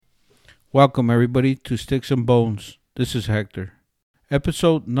Welcome, everybody, to Sticks and Bones. This is Hector.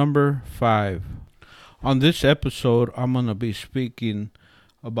 Episode number 5. On this episode, I'm going to be speaking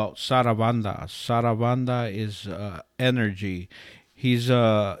about Zarabanda. Zarabanda is energy. He's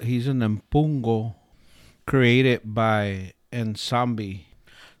an empungo created by Ensambi.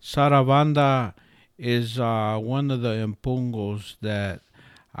 Zarabanda is one of the empungos that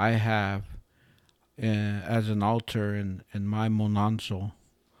I have as an altar in my Monanzo.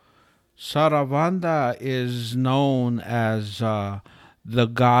 Zarabanda is known as the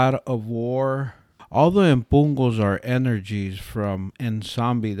God of War. All the empungos are energies from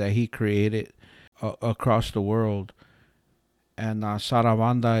Ensambi that he created across the world. And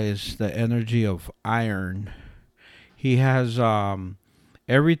Zarabanda is the energy of iron. He has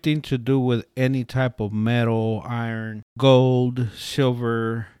everything to do with any type of metal, iron, gold,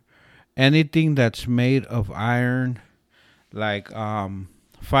 silver, anything that's made of iron, like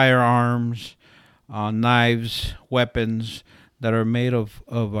firearms, knives, weapons that are made of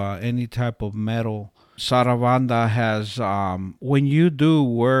any type of metal. Zarabanda has when you do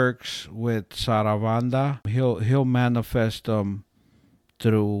works with Zarabanda, he'll manifest them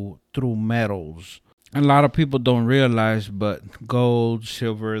through metals. A lot of people don't realize, but gold,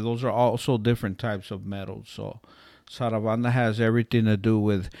 silver, those are also different types of metals. So Zarabanda has everything to do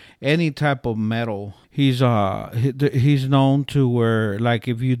with any type of metal. He's known to where, like,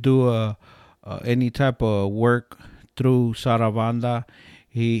 if you do any type of work through Zarabanda,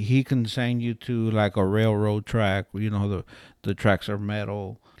 he can send you to like a railroad track. You know, the tracks are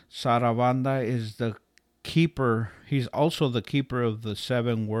metal. Zarabanda is the keeper. He's also the keeper of the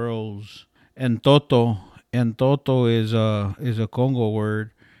 7 worlds. Entoto is a Congo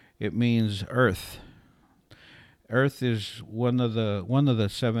word. It means earth. Earth is one of the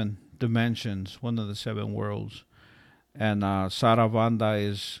 7 dimensions, one of the 7 worlds, and Zarabanda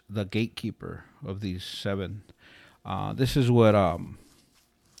is the gatekeeper of these 7. This is what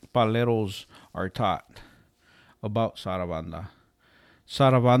paleros are taught about Zarabanda.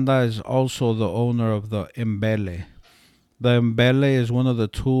 Zarabanda is also the owner of the embele. The embele is one of the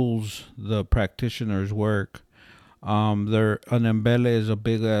tools the practitioners work. An embele is a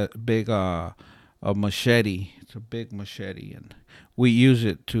big a machete. It's a big machete, and we use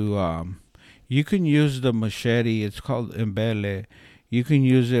it to. You can use the machete. It's called embele. You can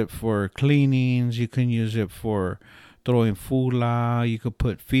use it for cleanings. You can use it for throwing fula. You could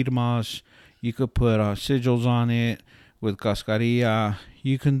put firmas. You could put sigils on it with cascarilla.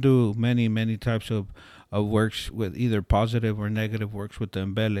 You can do many types of works with either positive or negative works with the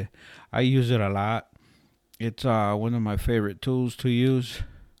embele. I use it a lot. It's one of my favorite tools to use.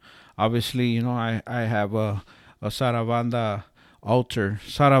 Obviously, you know, I have a Zarabanda altar.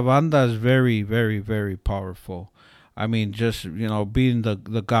 Zarabanda is very, very, very powerful. I mean, just, you know, being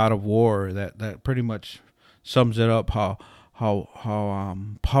the God of War, that pretty much sums it up how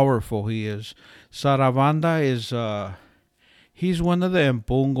powerful he is. Zarabanda is he's one of the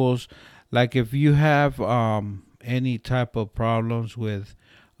empungos. Like, if you have any type of problems with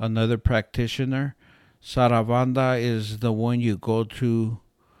another practitioner, Zarabanda is the one you go to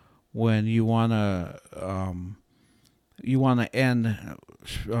when you wanna end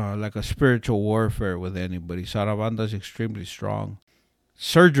like a spiritual warfare with anybody. Zarabanda is extremely strong.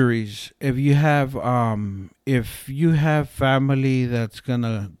 Surgeries. If you have family that's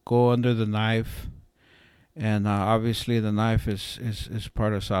gonna go under the knife, and obviously the knife is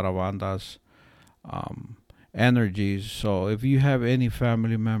part of Zarabanda's energies. So if you have any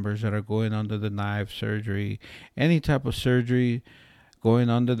family members that are going under the knife, surgery, any type of surgery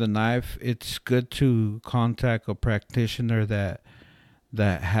going under the knife, it's good to contact a practitioner that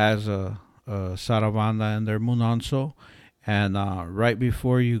has a Zarabanda in their Munanso. And right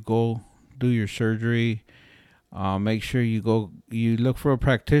before you go do your surgery, make sure you look for a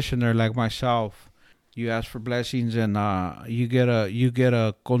practitioner like myself. You ask for blessings, and you get a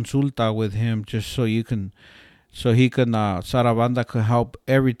consulta with him, just so he can Zarabanda could help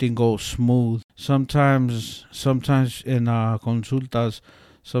everything go smooth. Sometimes in consultas,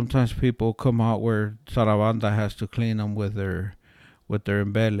 sometimes people come out where Zarabanda has to clean them with their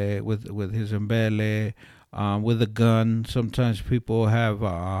embele, with his embele, with a gun. Sometimes people have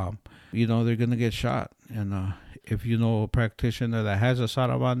they're gonna get shot, and if you know a practitioner that has a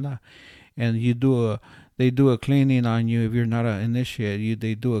Zarabanda, and they do a cleaning on you. If you're not an initiate,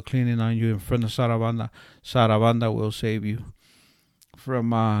 they do a cleaning on you in front of Zarabanda. Zarabanda will save you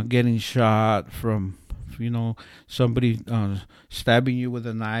from getting shot, from somebody stabbing you with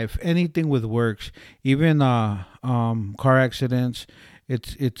a knife. Anything with works, even car accidents.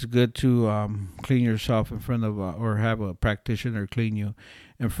 it's good to clean yourself in front of or have a practitioner clean you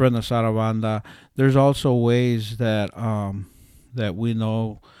in front of Sarabanda. There's also ways that that we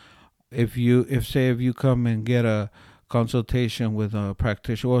know, if you come and get a consultation with a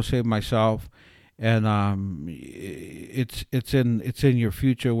practitioner, or say myself, and it's in your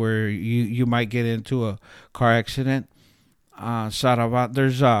future where you might get into a car accident. Saravat,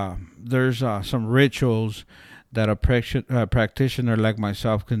 there's some rituals that a practitioner like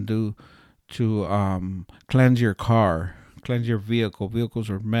myself can do to cleanse your car, cleanse your vehicle. Vehicles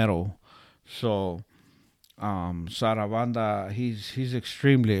are metal, so Saravanda, he's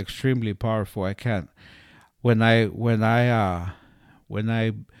extremely powerful. I can't when I when I when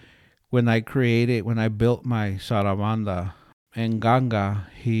I when I built my Saravanda in Ganga,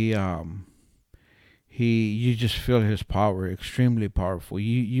 he you just feel his power, extremely powerful.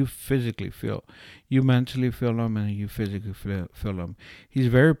 You physically feel, you mentally feel him, and you physically feel him. He's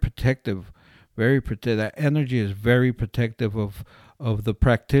very protective, very protective. That energy is very protective of the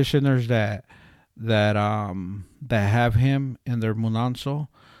practitioners that have him in their munanso.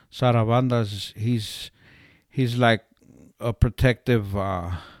 Saravandas, he's like a protective,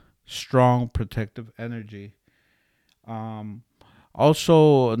 strong protective energy. Um,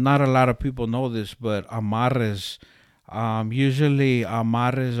 Also, not a lot of people know this, but amarres, usually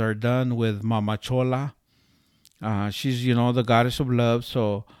amarres are done with Mama Chola. She's, the goddess of love.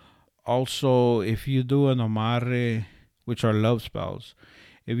 So also, if you do an amarre, which are love spells,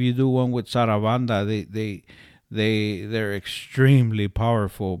 if you do one with Saravanda, they're extremely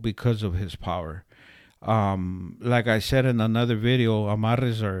powerful because of his power. Like I said in another video,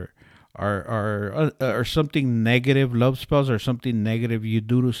 amarres are something negative. Love spells are something negative you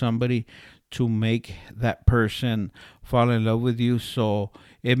do to somebody to make that person fall in love with you. So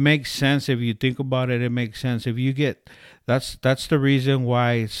it makes sense if you think about it. It makes sense if you get. That's the reason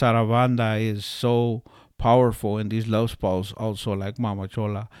why Saravanda is so powerful in these love spells. Also, like Mama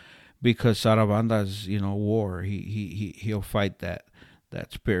Chola, because Saravanda is war. He'll fight that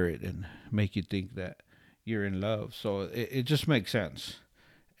spirit and make you think that you're in love. So it just makes sense.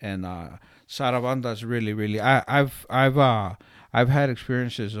 And Saravanda's really. I've had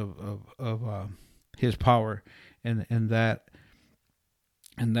experiences of his power in that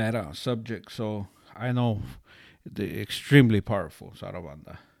subject. So I know the extremely powerful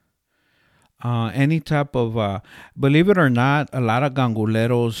Saravanda. Any type of believe it or not, a lot of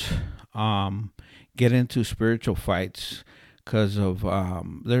ganguleros get into spiritual fights because of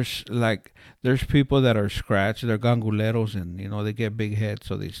there's people that are scratched, they're ganguleros, and they get big heads,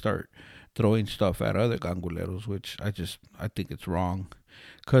 so they start throwing stuff at other ganguleros, which I think it's wrong,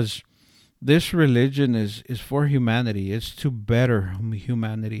 because this religion is for humanity. It's to better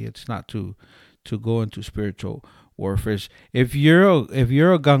humanity. It's not to go into spiritual warfare. If you're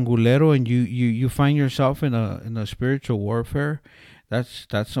a gangulero and you find yourself in a spiritual warfare, that's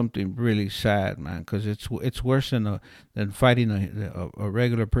something really sad, man, because it's worse than fighting a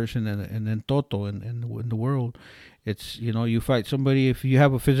regular person in toto in the world. It's you fight somebody. If you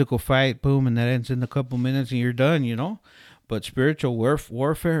have a physical fight, boom, and that ends in a couple minutes and you're done. But spiritual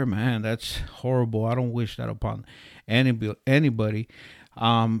warfare, man, that's horrible. I don't wish that upon anybody.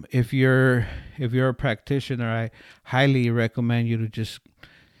 If you're a practitioner, I highly recommend you to just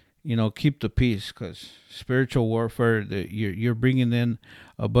keep the peace, because spiritual warfare, you're bringing in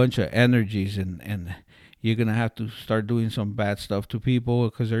a bunch of energies, and you're gonna have to start doing some bad stuff to people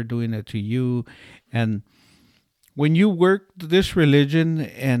because they're doing it to you. And when you work this religion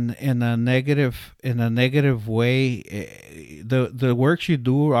in a negative way, the works you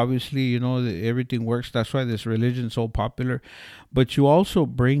do, obviously, everything works. That's why this religion is so popular. But you also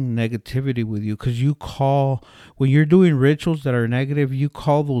bring negativity with you, because when you're doing rituals that are negative, you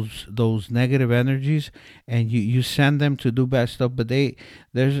call those negative energies, and you send them to do bad stuff. But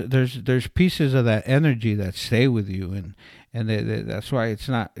there's pieces of that energy that stay with you, and that's why it's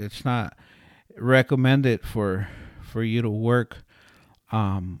not recommended for you to work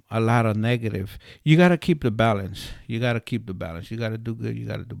a lot of negative. You got to keep the balance. You got to do good, you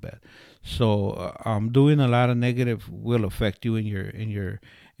got to do bad. So doing a lot of negative will affect you in your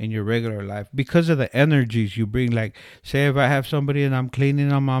regular life, because of the energies you bring. Like, say if I have somebody and I'm cleaning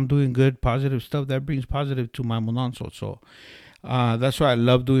them, I'm doing good positive stuff, that brings positive to my mononso. So that's why I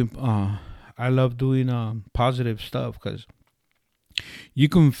love doing positive stuff, because you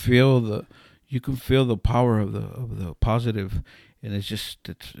can feel the power of the positive, and it's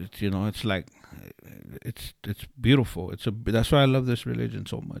like it's beautiful. That's why I love this religion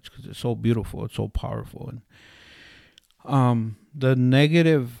so much, because it's so beautiful, it's so powerful. And The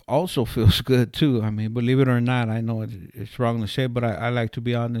negative also feels good too. I mean, believe it or not, I know it's wrong to say, but I like to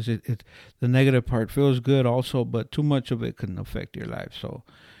be honest. The negative part feels good also, but too much of it can affect your life. So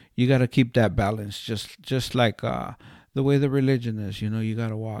you got to keep that balance, just like the way the religion is. You got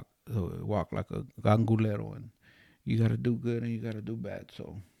to walk like a gangulero, and you got to do good and you got to do bad.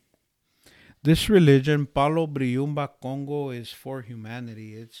 So this religion, Palo Briumba Congo, is for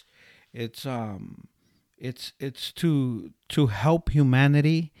humanity. It's um it's to help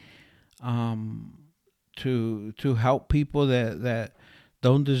humanity, um to help people that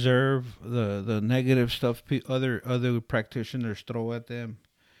don't deserve the negative stuff other practitioners throw at them.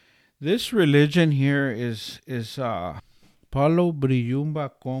 This religion here is Palo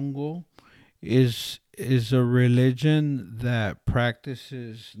Briumba Congo is a religion that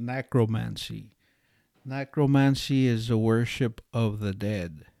practices necromancy. Necromancy is the worship of the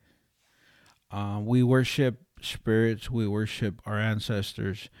dead. We worship spirits. We worship our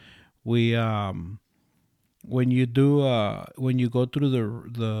ancestors. We when you go through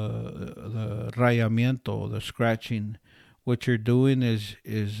the rayamiento, the scratching, what you're doing is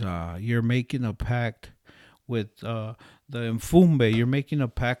you're making a pact with the infumbe. You're making a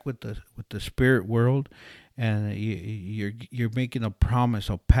pact with the spirit world, and you're making a promise,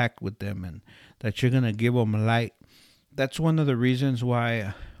 a pact with them, and that you're gonna give them light. That's one of the reasons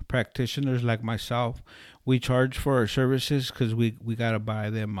why practitioners like myself, we charge for our services, because we gotta buy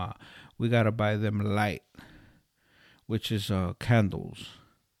them light, which is candles.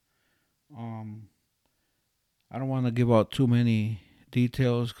 um I don't want to give out too many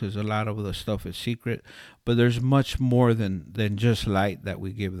details because a lot of the stuff is secret, but there's much more than just light that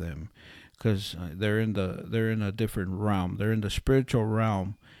we give them, because they're in a different realm. They're in the spiritual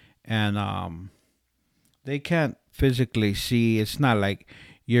realm, and they can't physically see. It's not like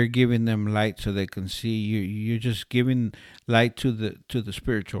you're giving them light so they can see you. You're just giving light to the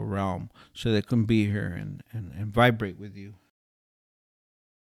spiritual realm so they can be here and vibrate with you.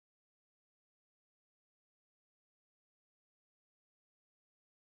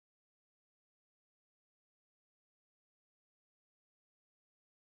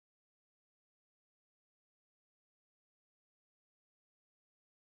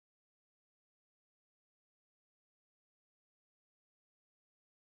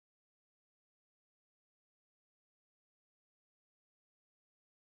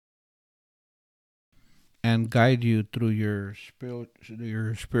 And guide you through your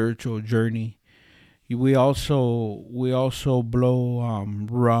spiritual journey. We also blow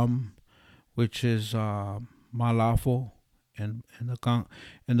rum, which is malafo, and in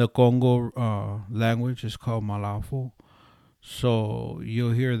the Congo language is called malafo. So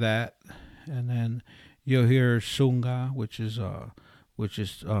you'll hear that, and then you'll hear sunga, which is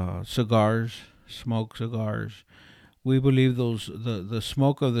cigars, smoke cigars. We believe the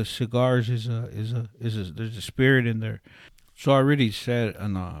smoke of the cigars is there's a spirit in there. So I already said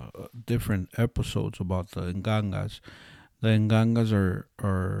in different episodes about the ngangas. The ngangas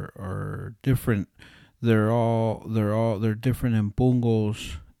are different. They're different in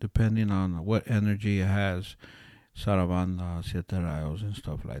pungos depending on what energy it has. Sarabanda, siete rayos, and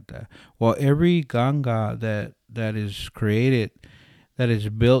stuff like that. Well, every ganga that is created, that is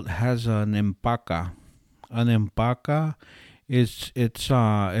built, has an empaka. An empaka it's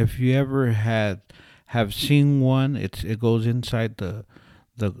if you ever have seen one, it goes inside the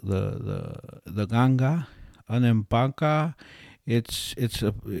ganga. An empaka, it's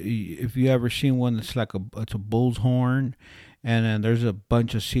a if you ever seen one, it's a bull's horn, and then there's a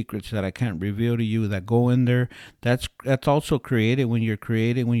bunch of secrets that I can't reveal to you that go in there. That's also created when you're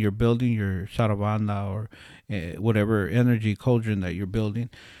building your saravana, or whatever energy cauldron that you're building.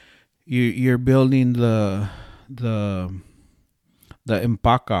 You're building the the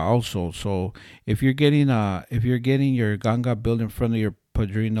impaka also. So if you're getting your ganga built in front of your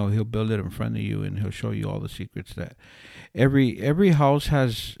padrino, he'll build it in front of you and he'll show you all the secrets. That every house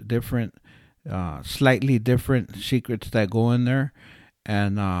has different, slightly different secrets that go in there,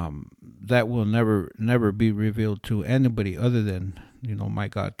 and that will never be revealed to anybody other than my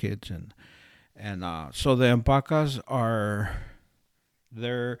god kids. And so the empakas are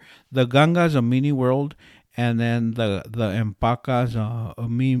they're the Ganga's a mini world, and then the Empaka's a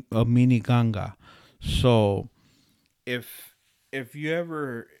mini Ganga. So if if you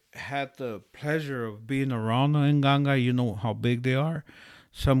ever had the pleasure of being around an Nganga, you know how big they are.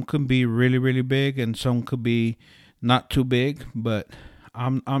 Some could be really really big, and some could be not too big. But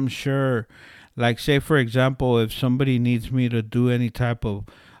I'm sure, like say for example, if somebody needs me to do any type of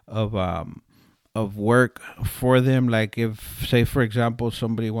of work for them. Like if, say, for example,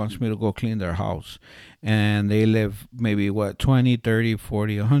 somebody wants me to go clean their house and they live maybe what 20, 30,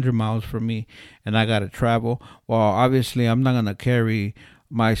 40, 100 miles from me, and I got to travel. Well, obviously I'm not going to carry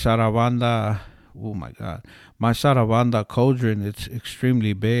my Sarabanda. Oh my God. My Sarabanda cauldron, it's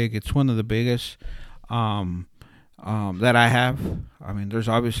extremely big. It's one of the biggest that I have. I mean, there's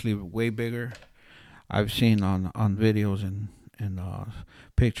obviously way bigger. I've seen on videos and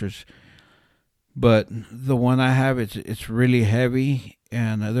pictures, but the one I have, it's really heavy,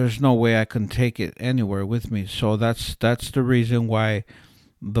 and there's no way I can take it anywhere with me. So that's the reason why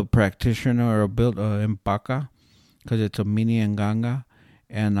the practitioner built a Empaka, because it's a mini Nganga,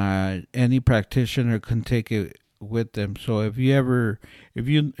 and any practitioner can take it with them. So if you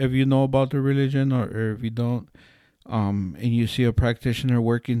know about the religion, or if you don't, and you see a practitioner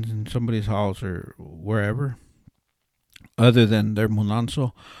working in somebody's house or wherever, other than their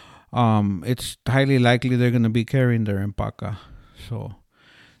munanso, it's highly likely they're going to be carrying their empaka. So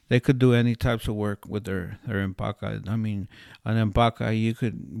they could do any types of work with their empaka. I mean, an empaka, you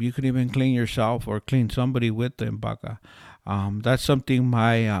could even clean yourself or clean somebody with the empaka. That's something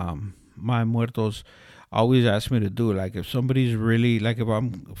my muertos always ask me to do. Like if somebody's really, like if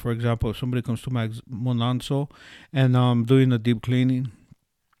I'm, for example, if somebody comes to my monanzo and I'm doing a deep cleaning,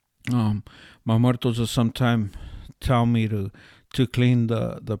 my muertos will sometimes tell me to clean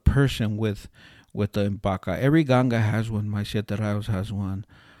the person with the empaka. Every ganga has one. My Siete Rayos has one.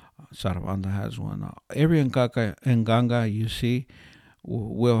 Zarabanda has one. Every Nganga you see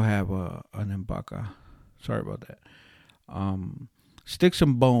will have an empaka. Sorry about that. Sticks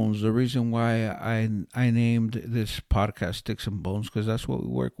and Bones. The reason why I named this podcast Sticks and Bones, because that's what we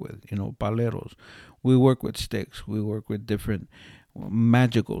work with. Paleros. We work with sticks. We work with different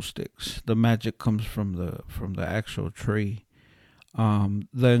magical sticks. The magic comes from the actual tree. The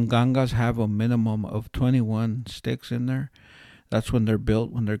Ngangas have a minimum of 21 sticks in there. That's when they're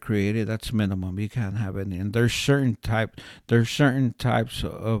built, when they're created. That's minimum. You can't have any. And there's certain types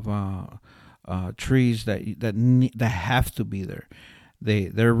of trees that have to be there.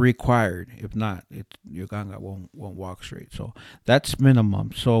 They're required. If not, your ganga won't walk straight. So that's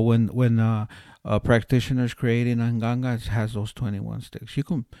minimum. So when a practitioner's creating a ganga, it has those 21 sticks. You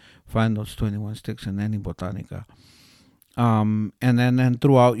can find those 21 sticks in any botanica. And then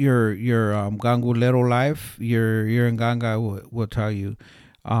throughout your gangulero life, your nganga will tell you.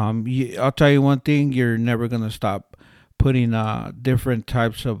 I'll tell you one thing: you're never gonna stop putting different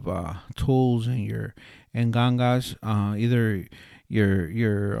types of tools in your ngangas. Either your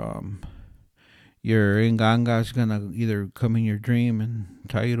nganga is gonna either come in your dream and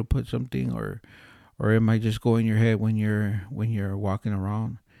tell you to put something, or it might just go in your head when you're walking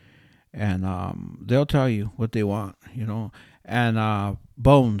around. And they'll tell you what they want, And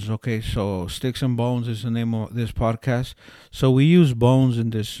bones, okay, so Sticks and Bones is the name of this podcast. So we use bones in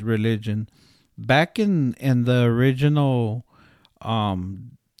this religion. Back in the original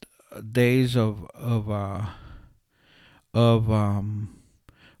days of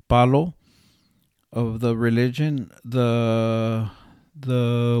Palo, of the religion, the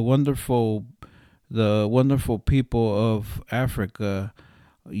wonderful people of Africa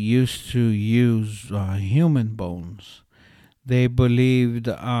used to use human bones. They believed.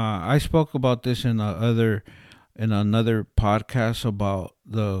 I spoke about this in another podcast about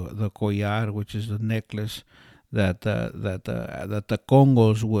the collar, which is the necklace that the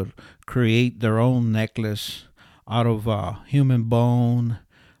Congos would create their own necklace out of human bone,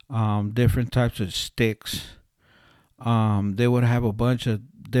 different types of sticks. They would have a bunch of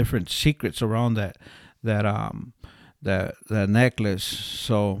different secrets around that necklace.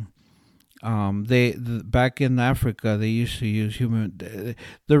 So back in Africa they used to use human.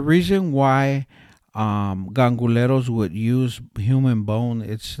 The reason why ganguleros would use human bone,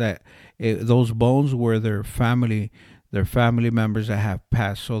 it's that those bones were their family members that have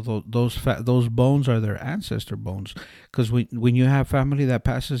passed. So those bones are their ancestor bones, because when you have family that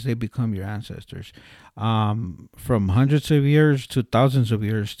passes, they become your ancestors, from hundreds of years to thousands of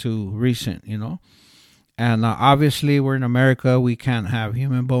years to recent, And obviously, we're in America. We can't have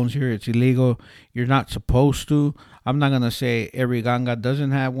human bones here. It's illegal. You're not supposed to. I'm not gonna say every ganga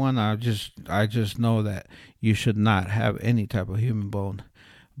doesn't have one. I just know that you should not have any type of human bone.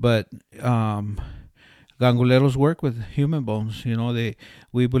 But ganguleros work with human bones.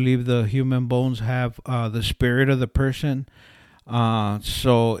 We believe the human bones have the spirit of the person.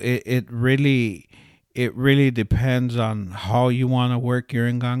 So it really depends on how you want to work your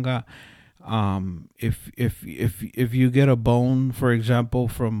nganga. If you get a bone, for example,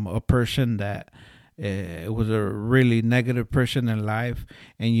 from a person that it was a really negative person in life,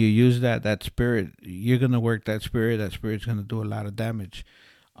 and you use that spirit, you're gonna work that spirit. That spirit's gonna do a lot of damage.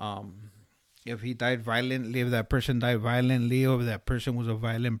 Um, if he died violently, if that person died violently, or if that person was a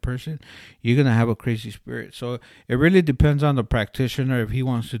violent person, you're gonna have a crazy spirit. So it really depends on the practitioner if he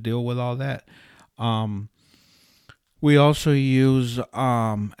wants to deal with all that. Um, we also use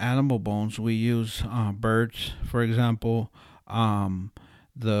animal bones. We use birds, for example. Um,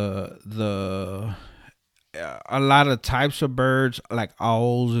 the A lot of types of birds, like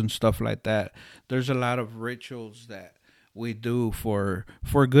owls and stuff like that. There's a lot of rituals that we do for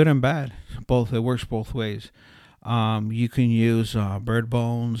good and bad. Both, it works both ways. You can use bird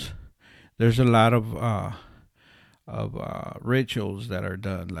bones. There's a lot of rituals that are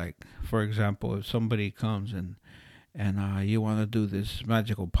done. Like, for example, if somebody comes and you want to do this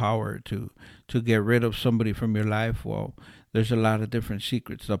magical power to get rid of somebody from your life, well, there's a lot of different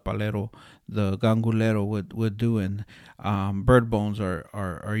secrets the palero, the gangulero would do, and bird bones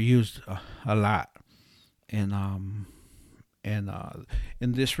are used a lot. And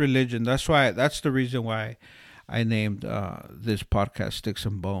in this religion, that's the reason why I named this podcast Sticks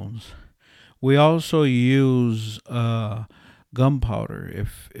and Bones. We also use gunpowder.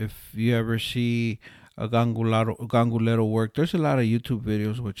 If you ever see a gangulero work, there's a lot of YouTube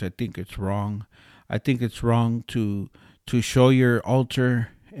videos, which I think it's wrong. I think it's wrong to show your altar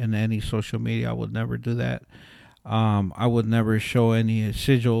in any social media. I would never do that. I would never show any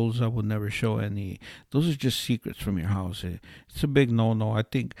sigils. I would never show any. Those are just secrets from your house. It's a big no. I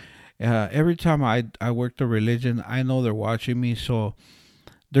think every time I work the religion, I know they're watching me, so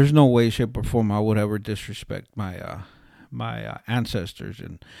there's no way, shape, or form I would ever disrespect my ancestors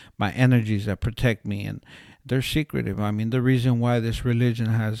and my energies that protect me, and they're secretive. I mean, the reason why this religion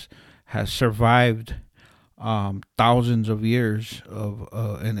has survived thousands of years of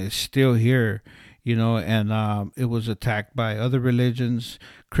and it's still here, and it was attacked by other religions.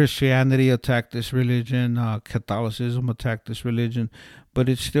 Christianity attacked this religion, Catholicism attacked this religion, but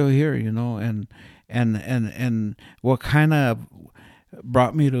it's still here, and what kind of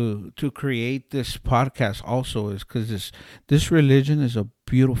brought me to create this podcast also is because this religion is a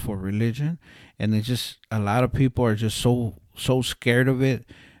beautiful religion, and it's just a lot of people are just so scared of it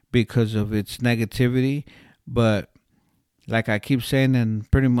because of its negativity. But like I keep saying in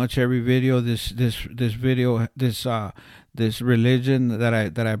pretty much every video, this religion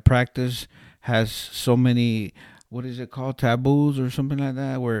that I practice has so many, what is it called, taboos or something like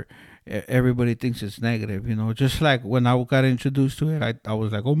that, where everybody thinks it's negative. Just like when I got introduced to it, I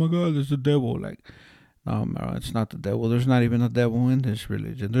was like, oh my God, it's the devil. Like, no, it's not the devil. There's not even a devil in this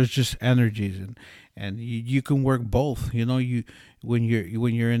religion. There's just energies, and you can work both. When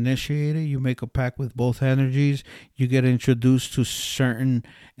you're initiated, you make a pact with both energies. You get introduced to certain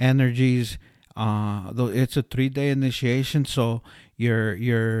energies. Though it's a 3-day initiation, so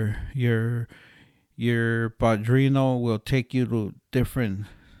your padrino will take you to different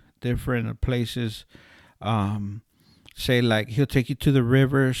places. Say, like, he'll take you to the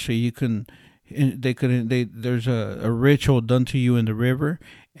river so you can. There's a ritual done to you in the river,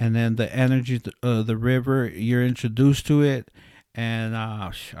 and then the energy of the river, you're introduced to it, and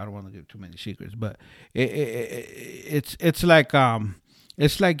I don't want to give too many secrets, but it's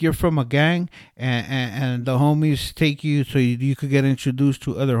like you're from a gang, and the homies take you so you could get introduced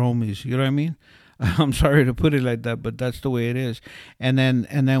to other homies. You know what I mean? I'm sorry to put it like that, but that's the way it is. And then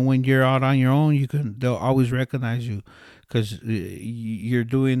when you're out on your own, they'll always recognize you because you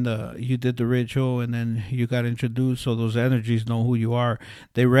did the ritual, and then you got introduced. So those energies know who you are.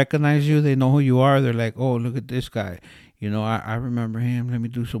 They recognize you. They know who you are. They're like, oh, look at this guy. I remember him. Let me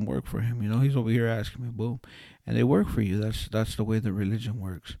do some work for him. He's over here asking me, boom, and they work for you. That's the way the religion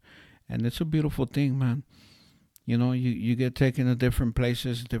works, and it's a beautiful thing, man. You get taken to different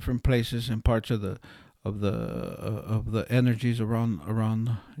places and parts of the energies around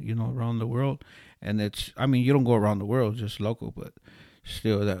the world. And you don't go around the world, just local, but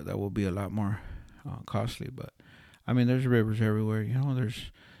still that will be a lot more costly. But there's rivers everywhere.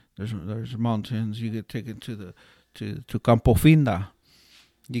 There's mountains. You get taken to Campo Finda.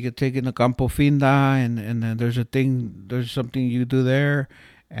 You get taken to Campo Finda, and then there's something you do there,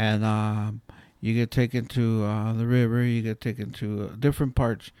 and you get taken to the river. You get taken to different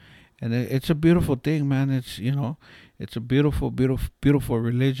parts, and it's a beautiful thing, man. It's a beautiful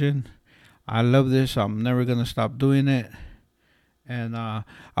religion. I love this. I'm never gonna stop doing it, and I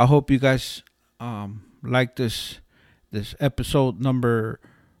hope you guys like this episode number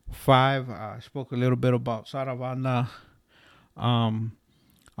 5. I spoke a little bit about Zarabanda.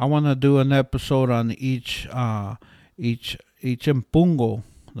 I want to do an episode on each empungo.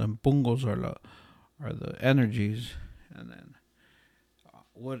 The empungos are the energies. And then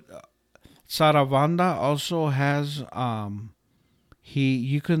what Sarabanda also has, he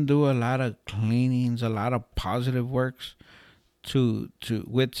you can do a lot of cleanings, a lot of positive works to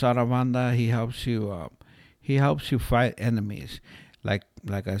with Sarabanda. He helps you fight enemies. Like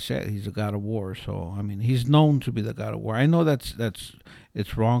I said, he's a god of war. So I mean, he's known to be the god of war. I know that's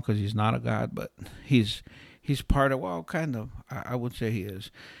it's wrong because he's not a god, but he's part of, well, kind of. I would say he is,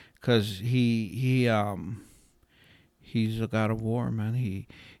 because he's a god of war, man. He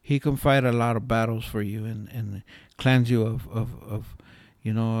can fight a lot of battles for you and cleanse you of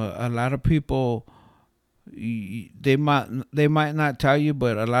a lot of people. They might not tell you,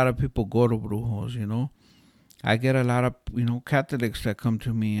 but a lot of people go to brujos. I get a lot of Catholics that come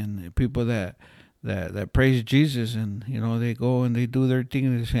to me, and people that praise Jesus, and they go and they do their thing,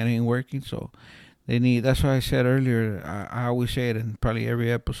 and they say it ain't working, so they need. That's why I said earlier. I always say it in probably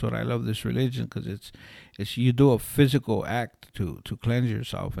every episode. I love this religion because it's you do a physical act to cleanse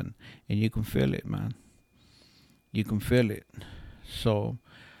yourself, and you can feel it, man. You can feel it. So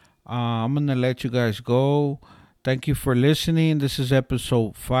I'm gonna let you guys go. Thank you for listening. This is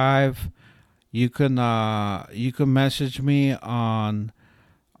episode 5. You can message me on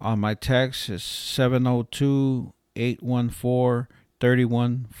my text. It's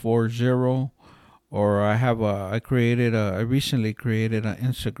 702-814-3140. Or I recently created an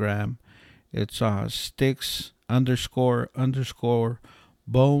Instagram. It's sticks __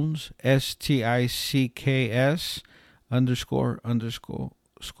 bones, STICKS __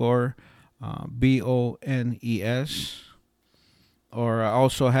 BONES. Or I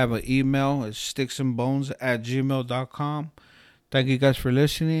also have an email. It's sticksandbones@gmail.com. Thank you guys for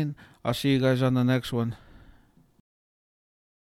listening. I'll see you guys on the next one.